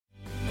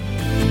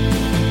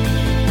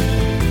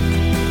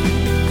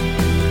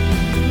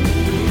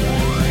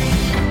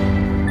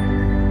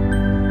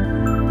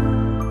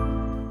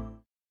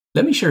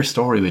Let me share a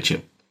story with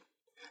you.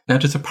 Now,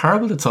 there's a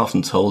parable that's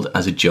often told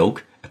as a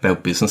joke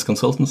about business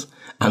consultants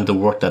and the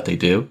work that they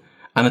do,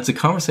 and it's a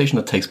conversation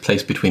that takes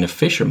place between a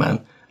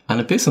fisherman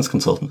and a business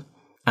consultant.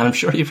 And I'm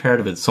sure you've heard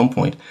of it at some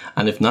point,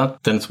 and if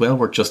not, then it's well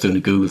worth just doing a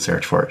Google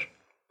search for it.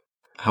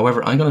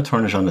 However, I'm going to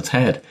turn it on its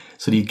head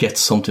so that you get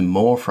something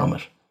more from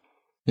it.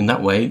 In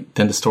that way,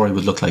 then the story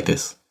would look like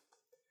this.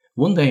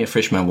 One day, a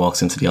fisherman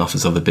walks into the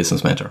office of a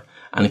business mentor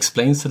and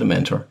explains to the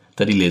mentor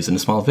that he lives in a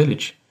small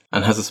village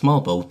and has a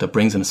small boat that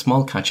brings in a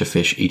small catch of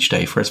fish each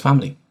day for his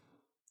family.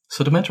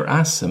 So the mentor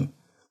asks him,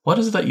 "What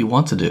is it that you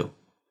want to do?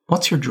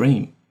 What's your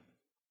dream?"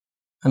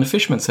 And the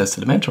fisherman says to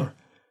the mentor,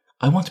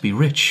 "I want to be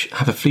rich,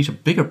 have a fleet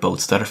of bigger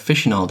boats that are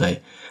fishing all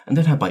day, and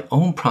then have my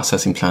own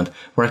processing plant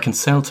where I can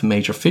sell to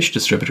major fish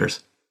distributors."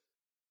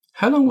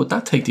 "How long would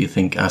that take, do you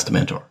think?" asked the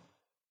mentor.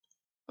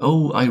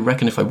 "Oh, I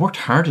reckon if I worked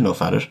hard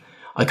enough at it,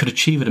 I could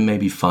achieve it in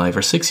maybe 5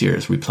 or 6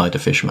 years," replied the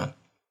fisherman.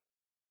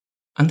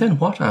 "And then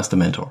what?" asked the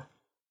mentor.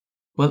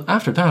 "Well,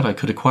 after that I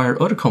could acquire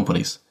other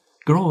companies,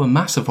 grow a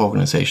massive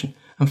organisation,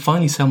 and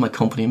finally sell my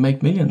company and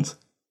make millions."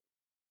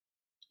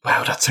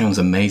 "Wow, that sounds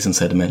amazing,"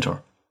 said the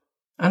mentor.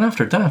 "And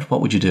after that,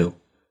 what would you do?"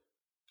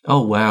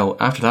 "Oh wow,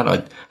 after that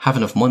I'd have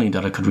enough money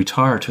that I could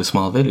retire to a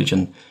small village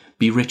and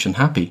be rich and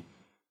happy."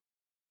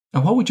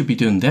 "And what would you be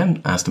doing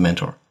then?" asked the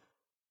mentor.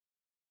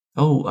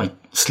 "Oh, I'd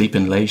sleep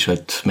in late,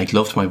 I'd make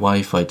love to my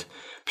wife, I'd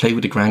play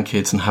with the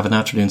grandkids and have an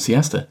afternoon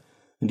siesta.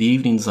 In the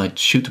evenings I'd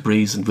shoot the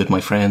breeze with my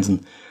friends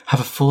and have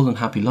a full and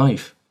happy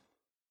life."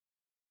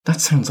 "That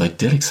sounds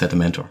idyllic," said the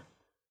mentor.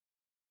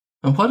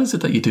 "And what is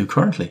it that you do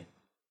currently?"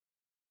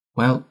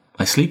 "Well,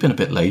 I sleep in a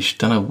bit late,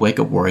 then I wake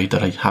up worried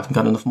that I haven't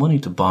got enough money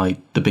to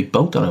buy the big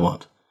boat that I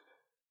want.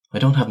 I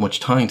don't have much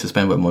time to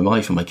spend with my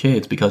wife and my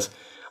kids because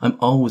I'm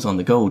always on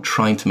the go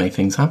trying to make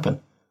things happen.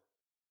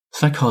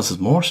 So that causes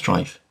more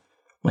strife.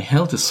 My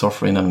health is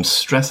suffering and I'm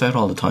stressed out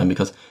all the time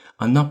because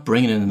I'm not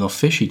bringing in enough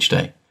fish each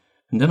day.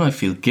 And then I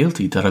feel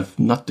guilty that I'm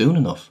not doing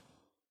enough."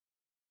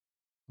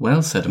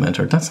 "Well," said the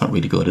mentor, "that's not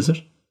really good, is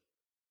it?"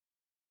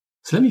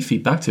 "So let me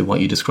feed back to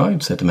what you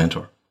described," said the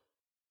mentor.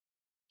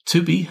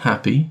 "To be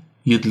happy,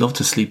 you'd love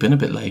to sleep in a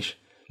bit late,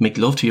 make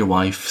love to your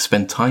wife,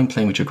 spend time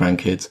playing with your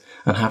grandkids,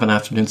 and have an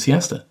afternoon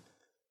siesta.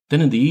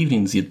 Then in the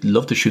evenings, you'd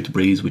love to shoot the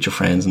breeze with your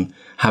friends and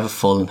have a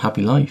full and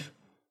happy life."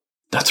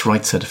 "That's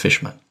right," said the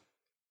fisherman.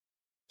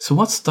 "So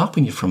what's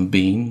stopping you from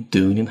being,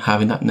 doing, and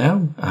having that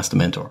now?" asked the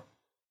mentor.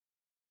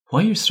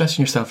 "Why are you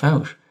stressing yourself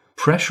out,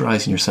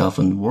 pressurizing yourself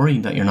and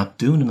worrying that you're not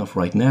doing enough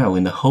right now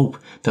in the hope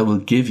that will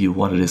give you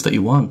what it is that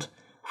you want,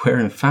 where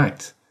in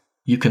fact,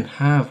 you can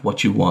have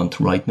what you want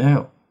right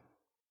now?"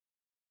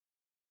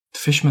 The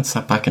fisherman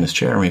sat back in his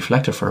chair and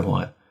reflected for a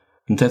while,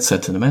 and then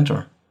said to the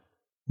mentor,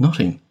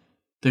 "Nothing.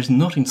 There's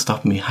nothing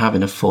stopping me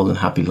having a full and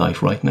happy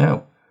life right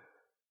now."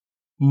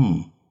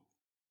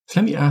 So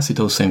let me ask you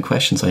those same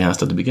questions I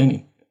asked at the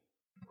beginning.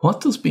 What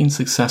does being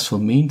successful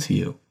mean to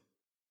you?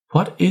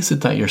 What is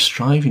it that you're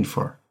striving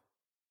for?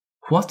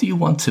 What do you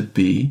want to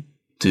be,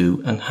 do,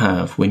 and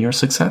have when you're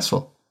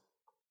successful?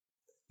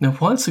 Now,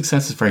 while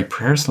success is very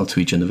personal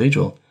to each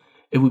individual,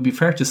 it would be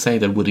fair to say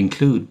that it would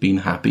include being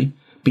happy,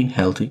 being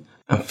healthy,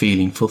 and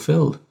feeling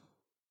fulfilled.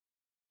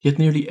 Yet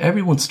nearly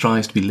everyone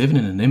strives to be living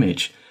in an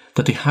image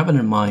that they have in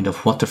their mind of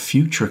what their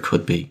future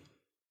could be.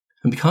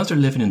 And because they're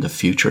living in the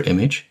future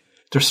image,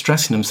 they're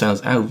stressing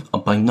themselves out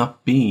by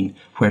not being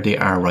where they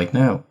are right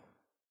now.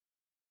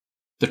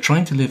 They're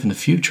trying to live in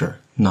the future,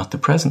 not the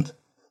present.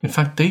 In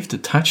fact, they've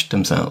detached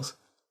themselves.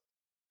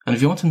 And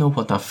if you want to know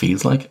what that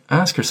feels like,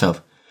 ask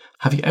yourself,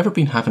 have you ever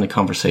been having a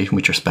conversation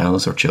with your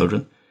spouse or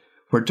children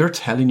where they're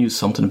telling you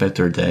something about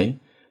their day,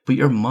 but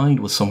your mind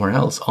was somewhere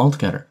else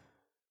altogether?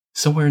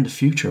 Somewhere in the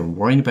future,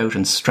 worrying about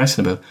and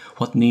stressing about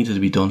what needed to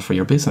be done for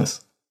your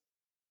business?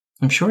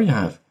 I'm sure you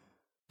have.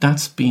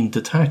 That's being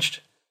detached.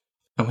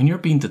 And when you're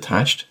being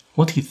detached,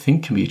 what do you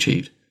think can be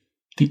achieved?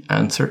 The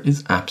answer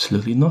is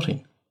absolutely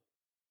nothing.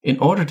 In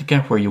order to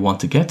get where you want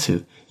to get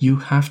to, you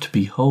have to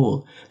be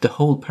whole, the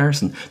whole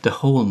person, the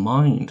whole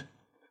mind.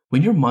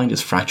 When your mind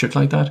is fractured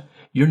like that,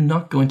 you're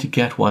not going to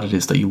get what it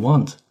is that you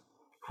want.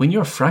 When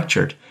you're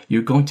fractured,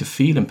 you're going to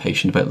feel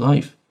impatient about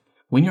life.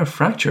 When you're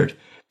fractured,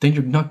 then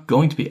you're not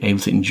going to be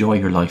able to enjoy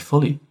your life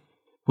fully.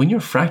 When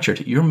you're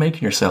fractured, you're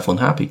making yourself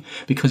unhappy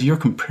because you're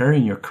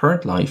comparing your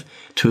current life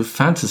to a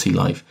fantasy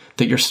life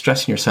that you're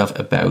stressing yourself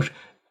about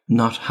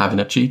not having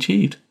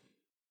achieved.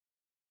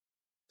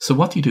 So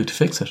what do you do to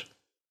fix it?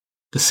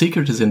 The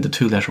secret is in the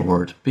 2-letter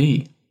word,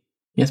 be.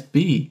 Yes,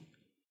 be.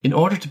 In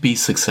order to be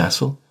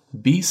successful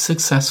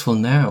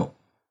now.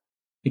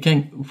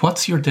 Again,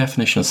 what's your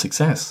definition of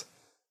success?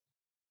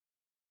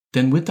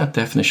 Then with that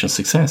definition of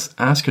success,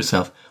 ask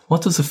yourself,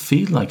 what does it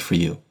feel like for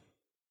you?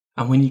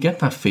 And when you get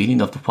that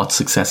feeling of what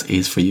success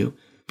is for you,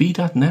 be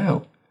that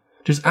now.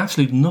 There's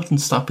absolutely nothing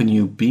stopping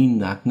you being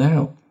that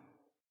now.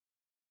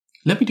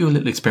 Let me do a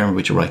little experiment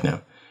with you right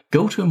now.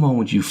 Go to a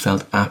moment you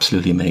felt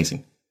absolutely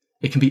amazing.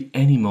 It can be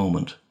any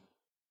moment.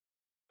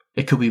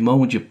 It could be a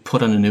moment you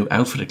put on a new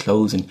outfit of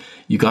clothes and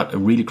you got a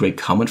really great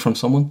comment from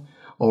someone,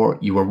 or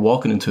you were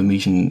walking into a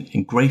meeting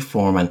in great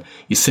form and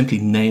you simply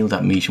nailed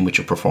that meeting with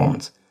your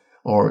performance,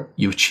 or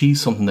you achieved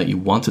something that you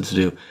wanted to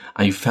do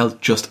and you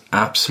felt just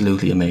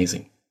absolutely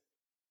amazing.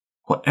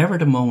 Whatever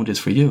the moment is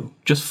for you,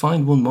 just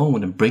find one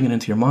moment and bring it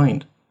into your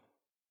mind.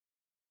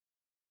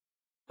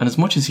 And as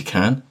much as you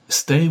can,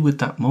 stay with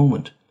that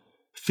moment,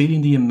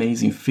 feeling the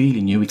amazing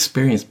feeling you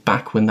experienced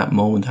back when that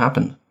moment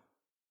happened.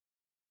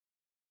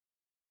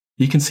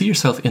 You can see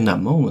yourself in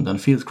that moment and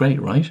it feels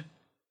great, right?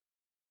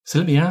 So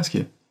let me ask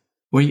you,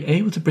 were you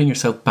able to bring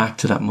yourself back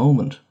to that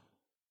moment?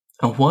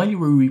 And while you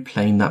were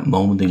replaying that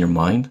moment in your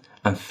mind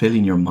and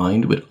filling your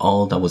mind with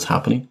all that was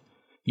happening,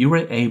 you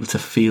were able to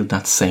feel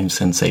that same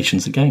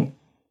sensations again.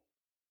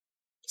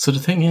 So the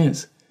thing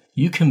is,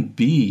 you can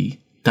be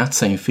that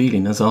same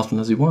feeling as often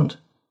as you want.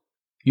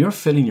 You're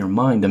filling your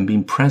mind and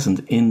being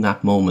present in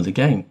that moment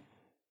again.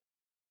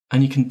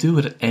 And you can do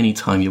it at any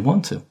time you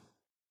want to.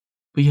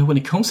 But yet when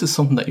it comes to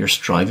something that you're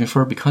striving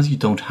for, because you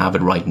don't have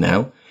it right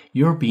now,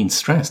 you're being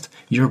stressed,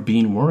 you're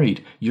being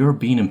worried, you're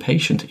being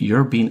impatient,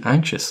 you're being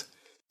anxious.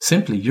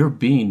 Simply, you're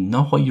being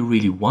not what you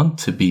really want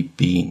to be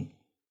being.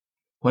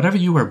 Whatever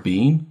you are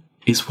being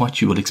is what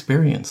you will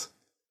experience.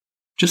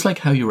 Just like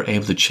how you were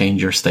able to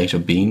change your state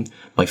of being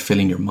by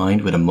filling your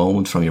mind with a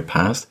moment from your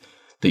past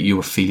that you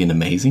were feeling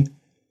amazing,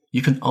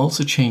 you can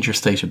also change your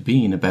state of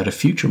being about a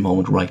future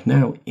moment right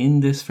now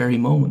in this very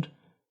moment.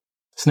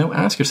 So now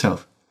ask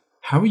yourself,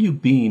 how are you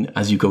being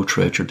as you go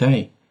throughout your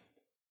day?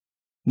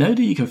 Now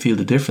that you can feel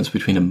the difference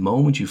between a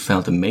moment you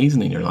felt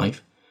amazing in your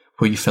life,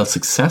 where you felt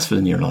successful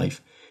in your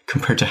life,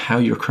 compared to how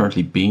you're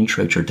currently being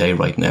throughout your day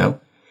right now,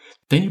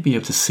 then you'll be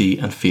able to see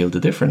and feel the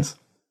difference.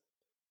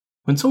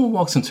 When someone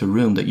walks into a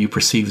room that you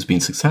perceive as being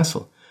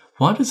successful,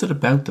 what is it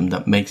about them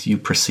that makes you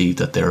perceive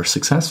that they're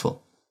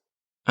successful?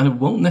 And it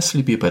won't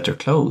necessarily be about their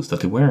clothes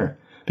that they wear,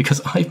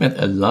 because I've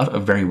met a lot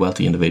of very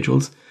wealthy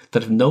individuals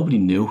that if nobody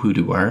knew who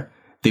they were,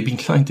 they'd be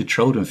inclined to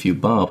throw them a few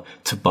bob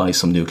to buy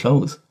some new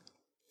clothes.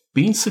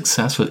 Being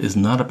successful is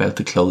not about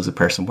the clothes a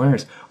person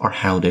wears or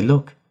how they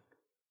look.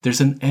 There's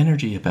an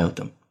energy about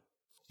them.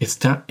 It's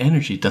that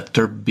energy that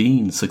they're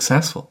being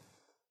successful.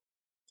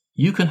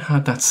 You can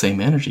have that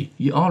same energy.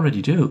 You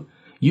already do.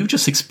 You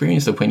just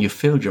experienced it when you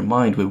filled your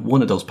mind with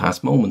one of those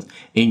past moments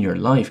in your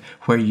life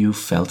where you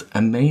felt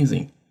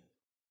amazing.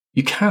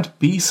 You can't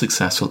be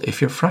successful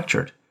if you're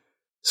fractured.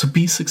 So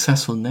be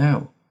successful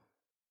now.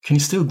 Can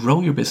you still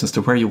grow your business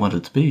to where you want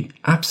it to be?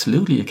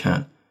 Absolutely you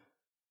can.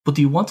 But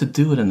do you want to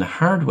do it in the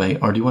hard way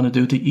or do you want to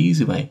do it the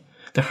easy way?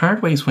 The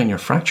hard way is when you're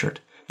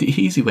fractured. The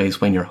easy way is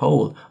when you're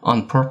whole,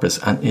 on purpose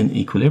and in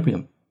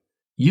equilibrium.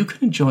 You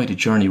can enjoy the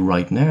journey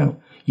right now.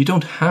 You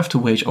don't have to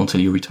wait until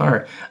you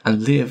retire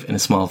and live in a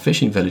small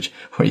fishing village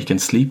where you can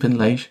sleep in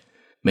late,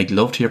 make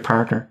love to your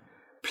partner,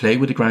 play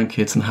with the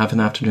grandkids and have an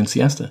afternoon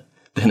siesta.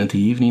 Then in the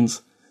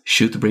evenings,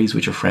 shoot the breeze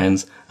with your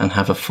friends and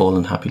have a full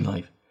and happy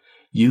life.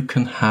 You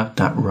can have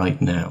that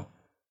right now.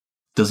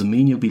 Does it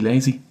mean you'll be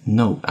lazy?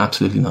 No,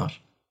 absolutely not.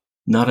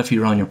 Not if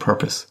you're on your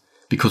purpose.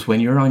 Because when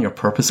you're on your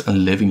purpose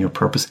and living your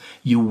purpose,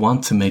 you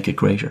want to make it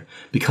greater.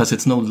 Because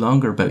it's no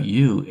longer about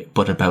you,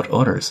 but about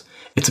others.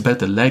 It's about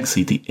the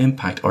legacy, the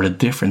impact, or the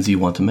difference you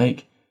want to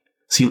make.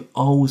 So you'll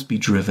always be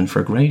driven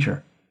for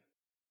greater.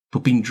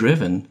 But being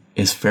driven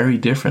is very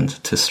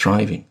different to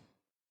striving.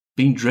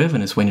 Being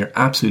driven is when you're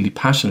absolutely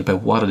passionate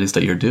about what it is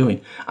that you're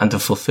doing and the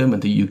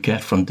fulfillment that you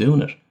get from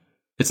doing it.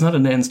 It's not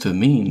an ends to a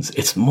means.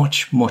 It's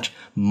much, much,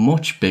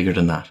 much bigger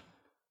than that.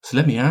 So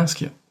let me ask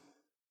you,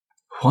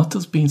 what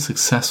does being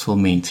successful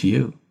mean to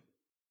you?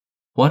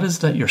 What is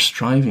it that you're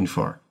striving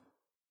for?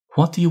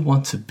 What do you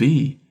want to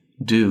be,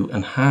 do,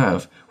 and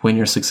have when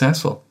you're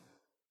successful?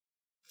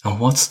 And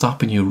what's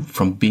stopping you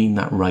from being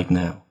that right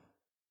now?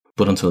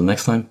 But until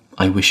next time,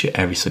 I wish you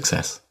every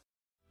success.